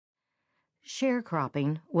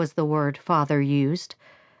Sharecropping was the word Father used.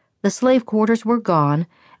 The slave quarters were gone,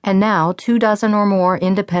 and now 24 or more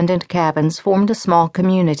independent cabins formed a small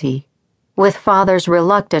community. With Father's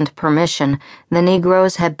reluctant permission, the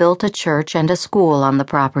Negroes had built a church and a school on the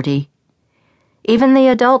property. Even the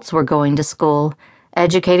adults were going to school,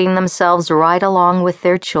 educating themselves right along with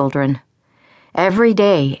their children. Every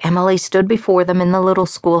day, Emily stood before them in the little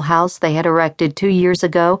schoolhouse they had erected 2 years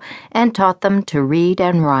ago and taught them to read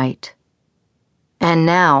and write. And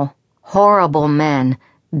now, horrible men,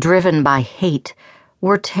 driven by hate,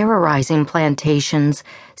 were terrorizing plantations,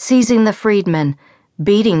 seizing the freedmen,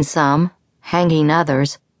 beating some, hanging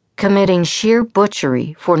others, committing sheer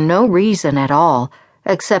butchery for no reason at all,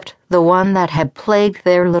 except the one that had plagued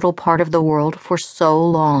their little part of the world for so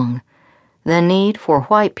long: the need for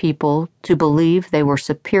white people to believe they were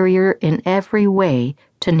superior in every way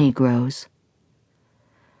to Negroes.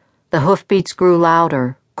 The hoofbeats grew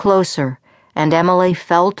louder, closer, and Emily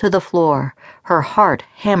fell to the floor, her heart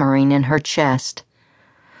hammering in her chest.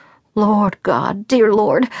 "Lord God, dear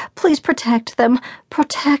Lord, please protect them,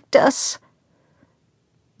 protect us."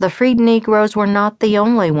 The freed Negroes were not the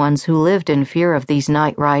only ones who lived in fear of these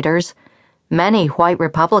night riders. Many white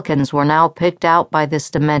Republicans were now picked out by this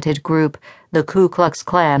demented group, the Ku Klux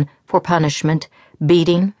Klan, for punishment,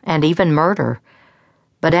 beating, and even murder.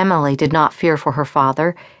 But Emily did not fear for her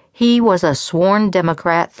father. He was a sworn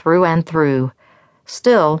Democrat through and through.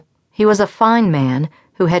 Still, he was a fine man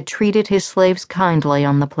who had treated his slaves kindly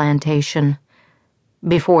on the plantation.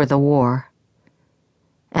 Before the war.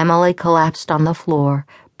 Emily collapsed on the floor,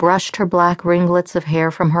 brushed her black ringlets of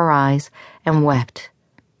hair from her eyes, and wept.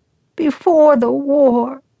 "Before the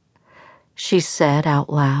war," she said out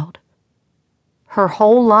loud. Her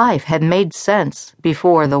whole life had made sense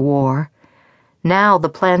before the war. Now the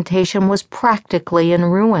plantation was practically in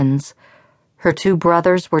ruins. Her 2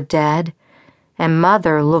 brothers were dead, and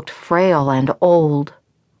Mother looked frail and old.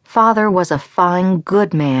 Father was a fine,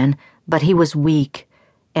 good man, but he was weak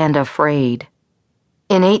and afraid.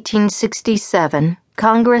 In 1867,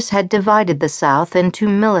 Congress had divided the South into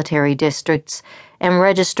military districts and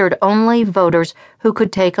registered only voters who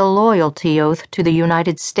could take a loyalty oath to the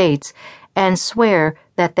United States and swear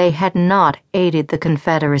that they had not aided the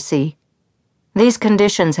Confederacy. These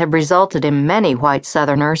conditions had resulted in many white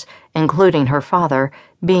Southerners, including her father,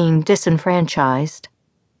 being disenfranchised.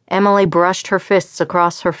 Emily brushed her fists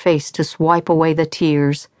across her face to swipe away the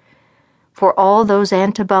tears. For all those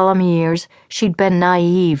antebellum years, she'd been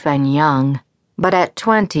naive and young. But at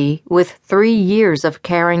 20, with 3 years of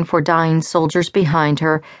caring for dying soldiers behind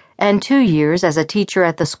her, and 2 years as a teacher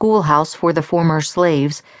at the schoolhouse for the former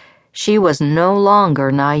slaves, she was no longer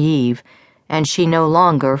naive, and she no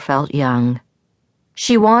longer felt young.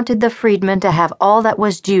 She wanted the freedmen to have all that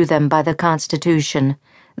was due them by the Constitution,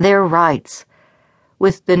 their rights.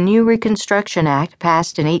 With the new Reconstruction Act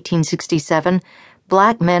passed in 1867,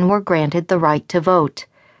 black men were granted the right to vote.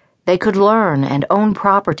 They could learn and own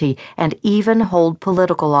property and even hold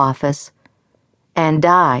political office, and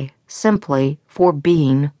die simply for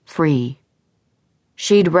being free.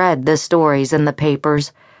 She'd read the stories in the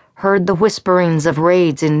papers, heard the whisperings of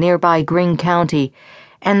raids in nearby Greene County,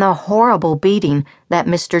 and the horrible beating that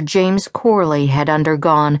Mr. James Corley had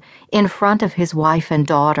undergone in front of his wife and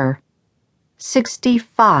daughter.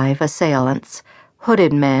 65 assailants,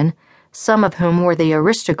 hooded men, some of whom were the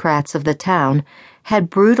aristocrats of the town,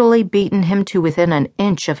 had brutally beaten him to within an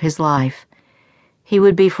inch of his life. He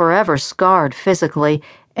would be forever scarred physically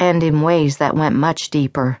and in ways that went much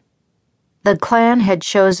deeper. The Klan had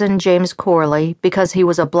chosen James Corley because he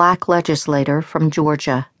was a black legislator from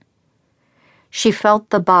Georgia. She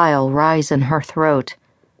felt the bile rise in her throat.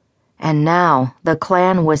 And now the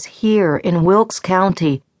Klan was here in Wilkes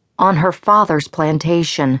County, on her father's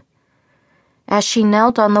plantation. As she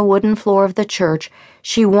knelt on the wooden floor of the church,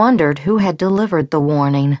 she wondered who had delivered the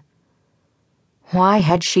warning. Why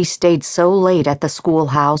had she stayed so late at the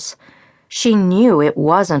schoolhouse? She knew it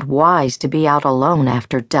wasn't wise to be out alone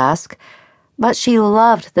after dusk, but she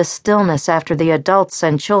loved the stillness after the adults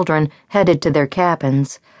and children headed to their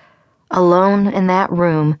cabins. Alone in that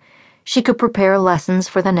room, she could prepare lessons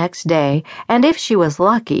for the next day, and if she was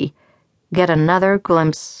lucky, get another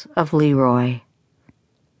glimpse of Leroy.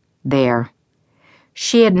 There.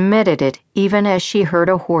 She admitted it even as she heard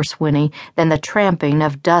a horse whinny, then the tramping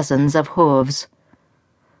of dozens of hooves.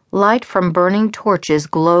 Light from burning torches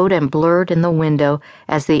glowed and blurred in the window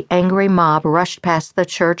as the angry mob rushed past the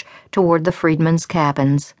church toward the freedmen's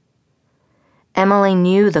cabins. Emily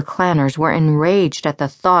knew the Klanners were enraged at the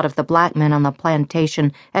thought of the black men on the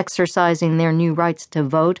plantation exercising their new rights to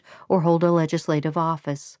vote or hold a legislative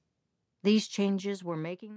office. These changes were making